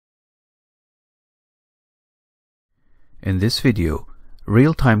In this video,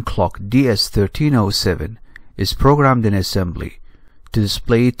 real-time clock DS1307 is programmed in assembly to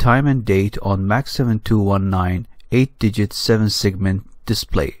display time and date on MAX7219 8-digit 7-segment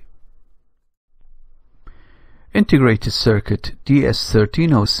display. Integrated circuit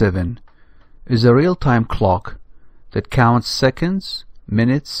DS1307 is a real-time clock that counts seconds,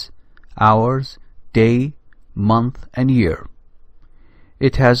 minutes, hours, day, month, and year.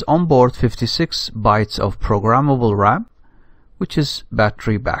 It has onboard 56 bytes of programmable RAM, which is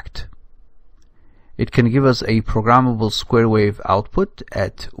battery backed. It can give us a programmable square wave output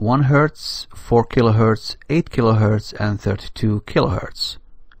at 1 Hz, 4 kHz, 8 kHz, and 32 kHz.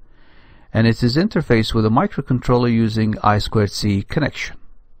 And it is interfaced with a microcontroller using I2C connection.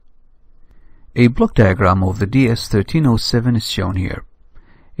 A block diagram of the DS1307 is shown here.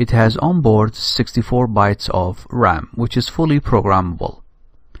 It has onboard 64 bytes of RAM, which is fully programmable.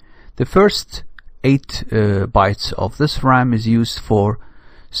 The first 8 bytes of this RAM is used for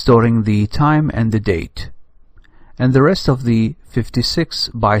storing the time and the date, and the rest of the 56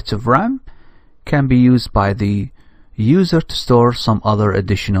 bytes of RAM can be used by the user to store some other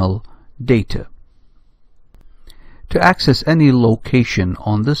additional data. To access any location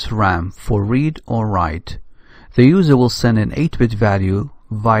on this RAM for read or write, the user will send an 8-bit value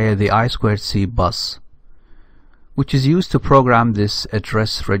via the I2C bus, which is used to program this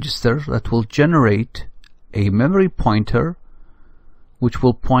address register that will generate a memory pointer which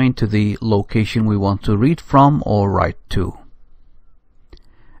will point to the location we want to read from or write to.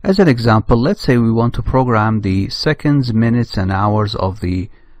 As an example, let's say we want to program the seconds, minutes, and hours of the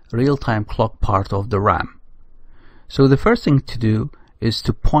real-time clock part of the RAM. So the first thing to do is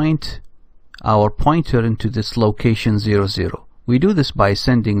to point our pointer into this location 00. We do this by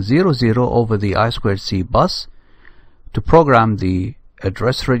sending 00 over the I2C bus to program the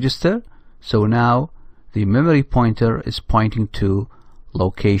address register. So now the memory pointer is pointing to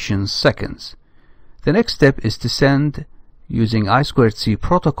location seconds. The next step is to send, using I2C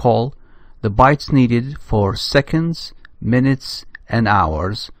protocol, the bytes needed for seconds, minutes, and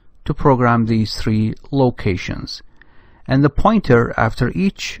hours to program these 3 locations. And the pointer after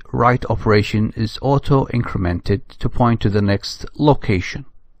each write operation is auto-incremented to point to the next location.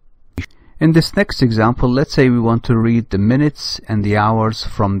 In this next example, let's say we want to read the minutes and the hours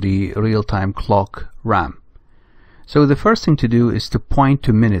from the real-time clock RAM. So the first thing to do is to point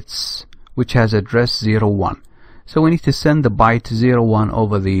to minutes, which has address 01. So we need to send the byte 01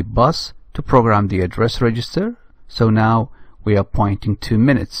 over the bus to program the address register. So now we are pointing to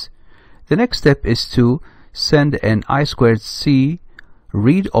minutes. The next step is to send an I2C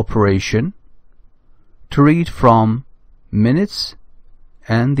read operation to read from minutes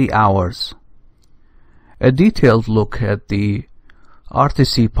and the hours. A detailed look at the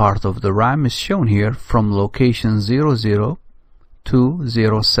RTC part of the RAM is shown here from location 00 to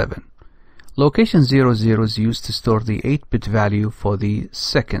 07. Location 00 is used to store the 8-bit value for the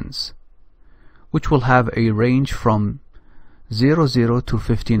seconds, which will have a range from 00 to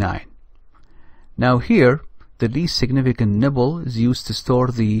 59. Now here, the least significant nibble is used to store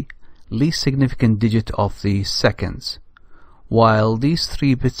the least significant digit of the seconds, while these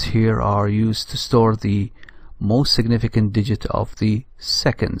 3 bits here are used to store the most significant digit of the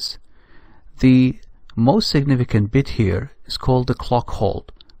seconds. The most significant bit here is called the clock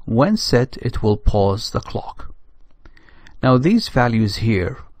hold. When set, it will pause the clock. Now these values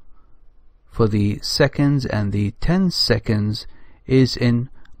here for the seconds and the 10 seconds is in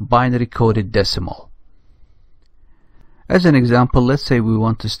binary coded decimal. As an example, let's say we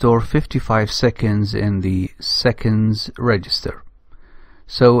want to store 55 seconds in the seconds register.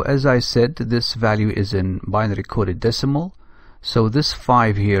 So as I said, this value is in binary coded decimal. So this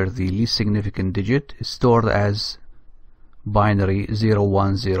 5 here, the least significant digit, is stored as binary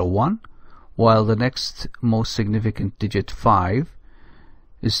 0101, while the next most significant digit 5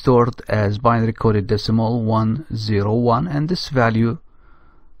 is stored as binary coded decimal 101, and this value,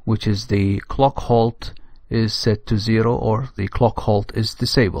 which is the clock halt, is set to 0, or the clock halt is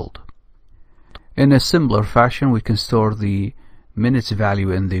disabled. In a similar fashion, we can store the minutes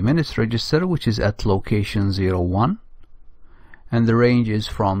value in the minutes register, which is at location 01, and the range is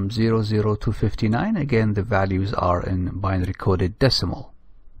from 00 to 59. Again, the values are in binary coded decimal.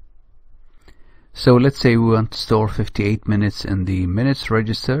 So let's say we want to store 58 minutes in the minutes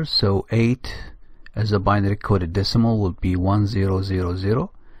register, so 8 as a binary coded decimal will be 1000,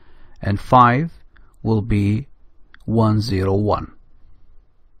 and 5 will be 101.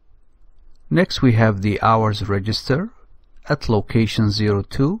 Next we have the hours register at location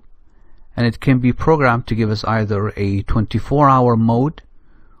 02, and it can be programmed to give us either a 24-hour mode,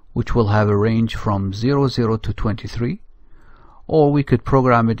 which will have a range from 00 to 23, or we could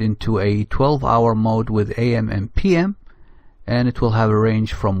program it into a 12-hour mode with AM and PM, and it will have a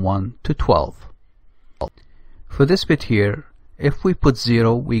range from 1 to 12. For this bit here, if we put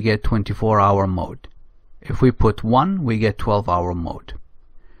 0, we get 24-hour mode. If we put 1, we get 12-hour mode.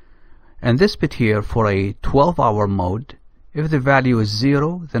 And this bit here, for a 12-hour mode, if the value is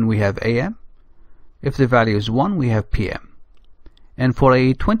 0, then we have AM. If the value is 1, we have PM. And for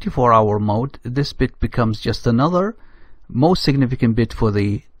a 24-hour mode, this bit becomes just another most significant bit for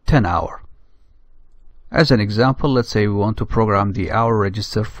the 10-hour. As an example, let's say we want to program the hour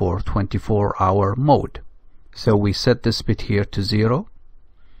register for 24-hour mode. So we set this bit here to 0,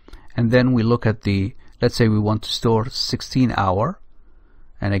 and then we look at the, let's say we want to store 16-hour,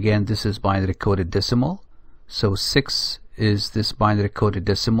 and again this is binary coded decimal, so 6 is this binary coded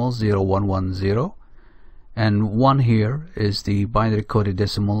decimal 0110, and 1 here is the binary coded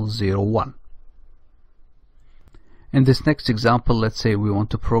decimal 01. In this next example, let's say we want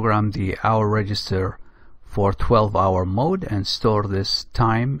to program the hour register for 12-hour mode and store this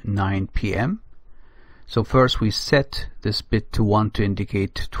time 9 PM. So first we set this bit to 1 to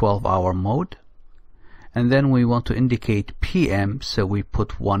indicate 12-hour mode, and then we want to indicate PM, so we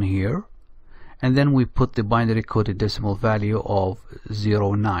put 1 here, and then we put the binary coded decimal value of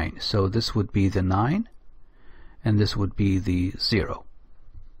 09. So this would be the 9, and this would be the 0.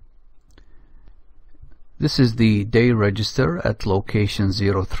 This is the day register at location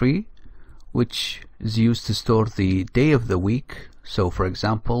 03, which is used to store the day of the week. So for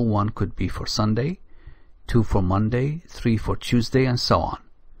example, 1 could be for Sunday, 2 for Monday, 3 for Tuesday, and so on.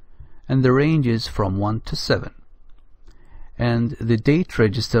 And the range is from 1 to 7. And the date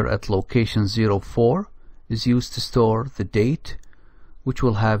register at location 04 is used to store the date, which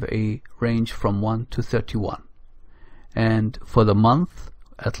will have a range from 1 to 31. And for the month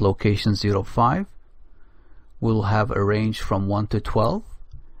at location 05, we'll have a range from 1 to 12.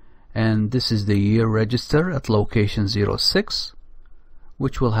 And this is the year register at location 06,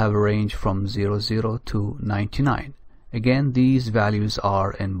 which will have a range from 00 to 99. Again, these values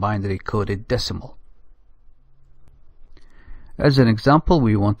are in binary coded decimal. As an example,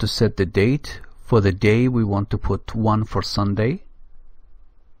 we want to set the date. For the day, we want to put 1 for Sunday.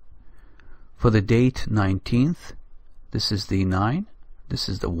 For the date 19th, this is the 9, this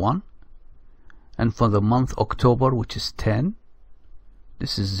is the 1. And for the month October, which is 10,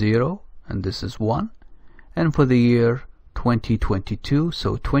 this is 0 and this is 1. And for the year 2022,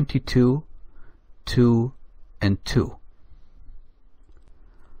 so 22, 2, and 2.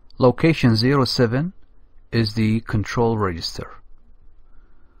 Location 07 is the control register,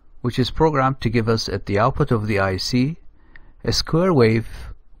 which is programmed to give us at the output of the IC a square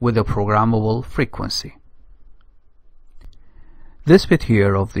wave with a programmable frequency. This bit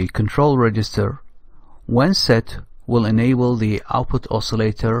here of the control register, when set, will enable the output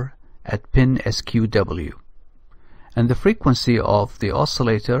oscillator at pin SQW, and the frequency of the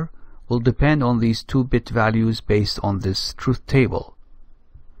oscillator will depend on these 2-bit values based on this truth table.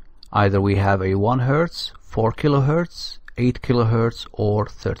 Either we have a 1 Hz, 4 kHz, 8 kHz, or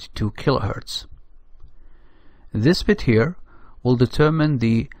 32 kHz. This bit here will determine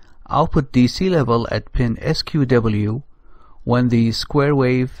the output DC level at pin SQW when the square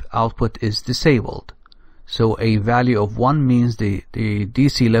wave output is disabled. So a value of 1 means the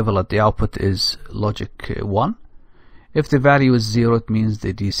DC level at the output is logic 1. If the value is 0, it means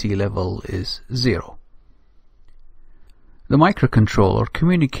the DC level is 0. The microcontroller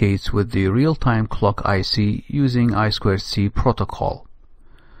communicates with the real-time clock IC using I2C protocol.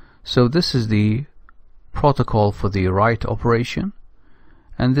 So this is the protocol for the write operation,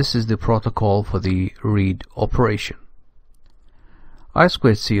 and this is the protocol for the read operation.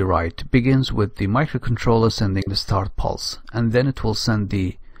 I2C write begins with the microcontroller sending the start pulse, and then it will send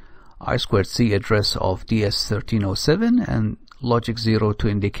the I2C address of DS1307 and logic 0 to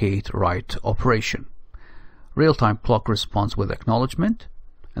indicate write operation. Real-time clock responds with acknowledgement,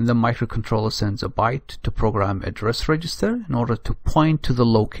 and the microcontroller sends a byte to program address register in order to point to the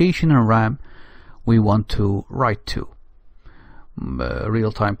location in RAM we want to write to.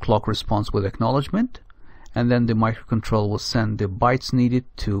 Real-time clock responds with acknowledgement, and then the microcontroller will send the bytes needed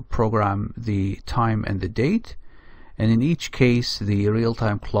to program the time and the date, and in each case the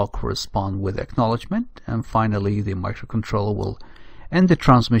real-time clock will respond with acknowledgement, and finally the microcontroller will end the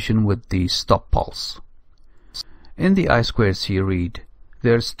transmission with the stop pulse. In the I2C read,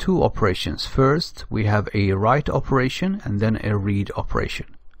 there's 2 operations. First, we have a write operation and then a read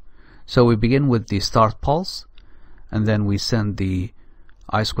operation. So we begin with the start pulse, and then we send the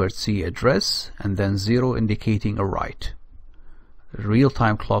I2C address, and then 0 indicating a write.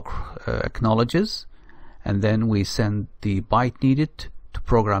 Real-time clock acknowledges, and then we send the byte needed to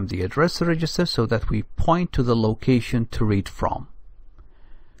program the address register so that we point to the location to read from.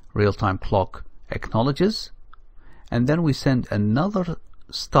 Real-time clock acknowledges, and then we send another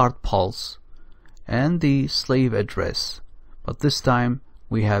start pulse and the slave address, but this time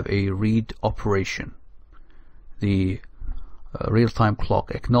we have a read operation. The real-time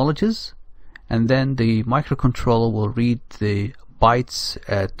clock acknowledges, and then the microcontroller will read the bytes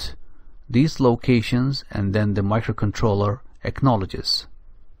at these locations, and then the microcontroller acknowledges.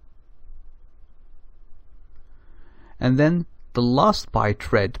 And then the last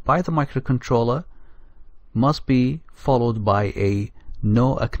byte read by the microcontroller must be followed by a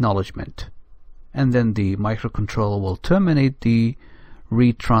no acknowledgement, and then the microcontroller will terminate the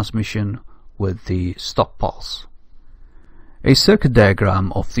read transmission with the stop pulse. A circuit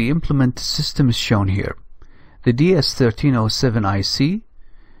diagram of the implemented system is shown here. The DS1307 IC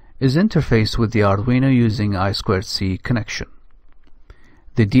is interfaced with the Arduino using I2C connection.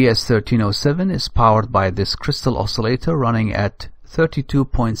 The DS1307 is powered by this crystal oscillator running at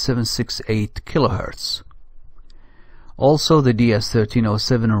 32.768 kHz. Also, the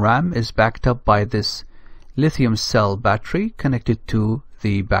DS1307 RAM is backed up by this lithium cell battery connected to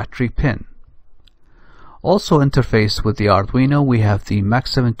the battery pin. Also interfaced with the Arduino, we have the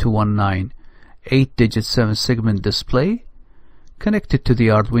MAX7219 8-digit 7-segment display connected to the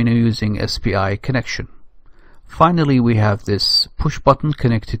Arduino using SPI connection. Finally, we have this push button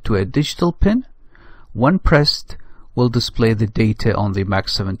connected to a digital pin. When pressed, will display the data on the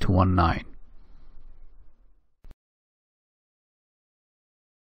MAX7219.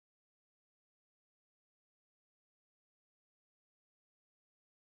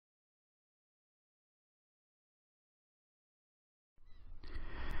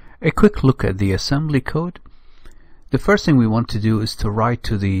 A quick look at the assembly code. The first thing we want to do is to write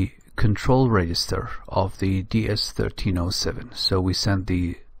to the control register of the DS1307. So we send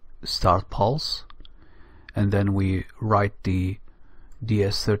the start pulse, and then we write the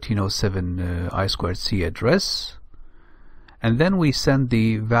DS1307 I2C address, and then we send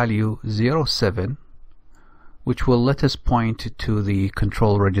the value 07, which will let us point to the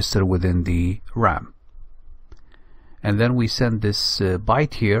control register within the RAM. And then we send this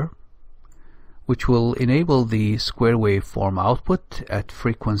byte here, which will enable the square waveform output at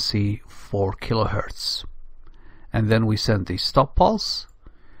frequency 4 kHz. And then we send the stop pulse,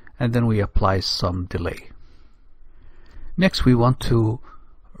 and then we apply some delay. Next, we want to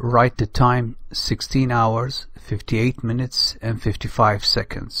write the time 16 hours, 58 minutes, and 55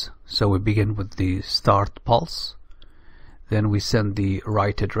 seconds. So we begin with the start pulse, then we send the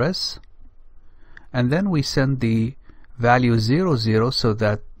write address, and then we send the value 00 so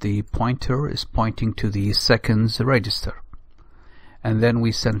that the pointer is pointing to the seconds register. And then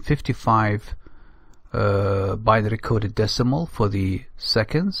we send 55 binary coded decimal for the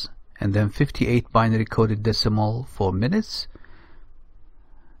seconds, and then 58 binary coded decimal for minutes,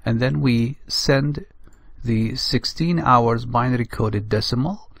 and then we send the 16 hours binary coded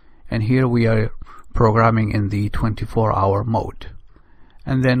decimal, and here we are programming in the 24-hour mode.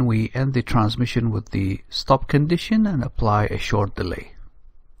 And then we end the transmission with the stop condition and apply a short delay.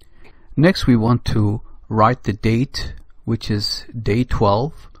 Next, we want to write the date, which is day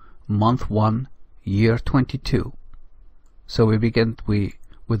 12, month 1, year 22. So we begin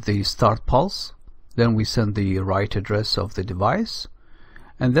with the start pulse, then we send the write address of the device,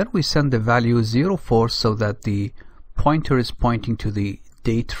 and then we send the value 04 so that the pointer is pointing to the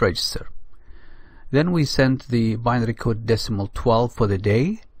date register. Then we send the binary coded decimal 12 for the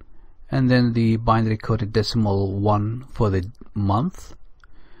day, and then the binary coded decimal 1 for the month,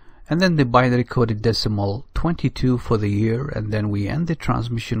 and then the binary coded decimal 22 for the year, and then we end the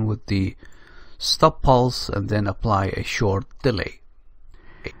transmission with the stop pulse and then apply a short delay.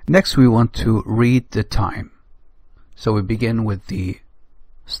 Next, we want to read the time. So we begin with the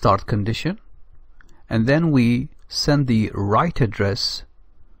start condition, and then we send the write address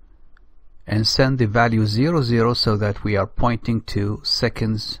and send the value 00 so that we are pointing to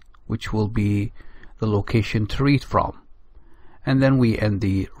seconds, which will be the location to read from. And then we end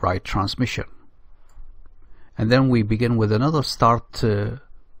the write transmission. And then we begin with another start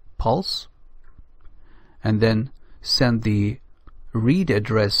pulse, and then send the read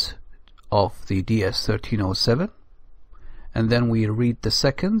address of the DS1307, and then we read the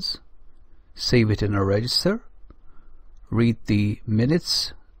seconds, save it in a register, read the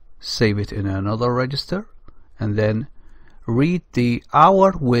minutes, save it in another register, and then read the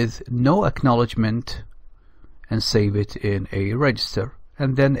hour with no acknowledgement and save it in a register,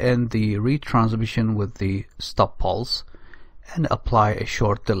 and then end the read transmission with the stop pulse and apply a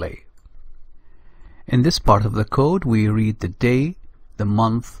short delay. In this part of the code, we read the day, the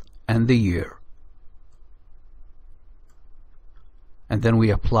month, and the year. And then we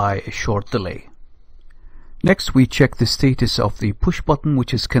apply a short delay. Next, we check the status of the push button,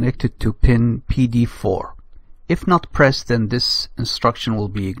 which is connected to pin PD4. If not pressed, then this instruction will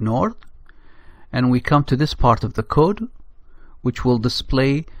be ignored. And we come to this part of the code, which will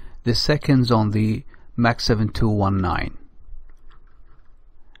display the seconds on the MAX 7219.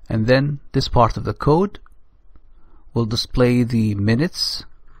 And then this part of the code will display the minutes,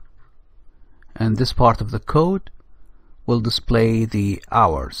 and this part of the code will display the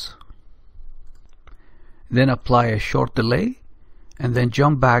hours. Then apply a short delay, and then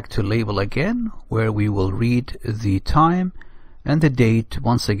jump back to label again, where we will read the time and the date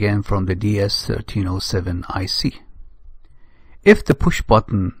once again from the DS1307 IC. If the push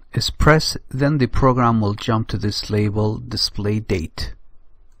button is pressed, then the program will jump to this label display date.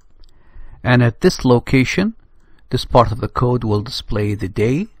 And at this location, this part of the code will display the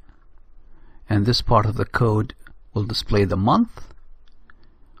day, and this part of the code will display the month,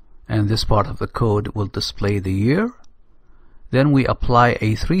 and this part of the code will display the year. Then we apply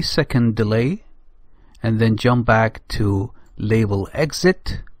a 3-second delay, and then jump back to label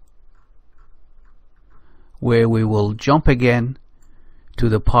exit, where we will jump again to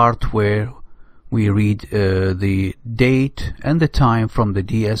the part where we read the date and the time from the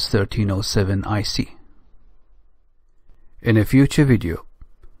DS1307 IC. In a future video,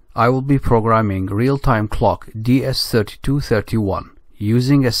 I will be programming real-time clock DS3231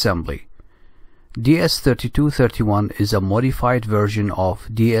 using assembly. DS3231 is a modified version of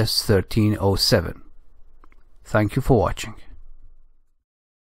DS1307. Thank you for watching.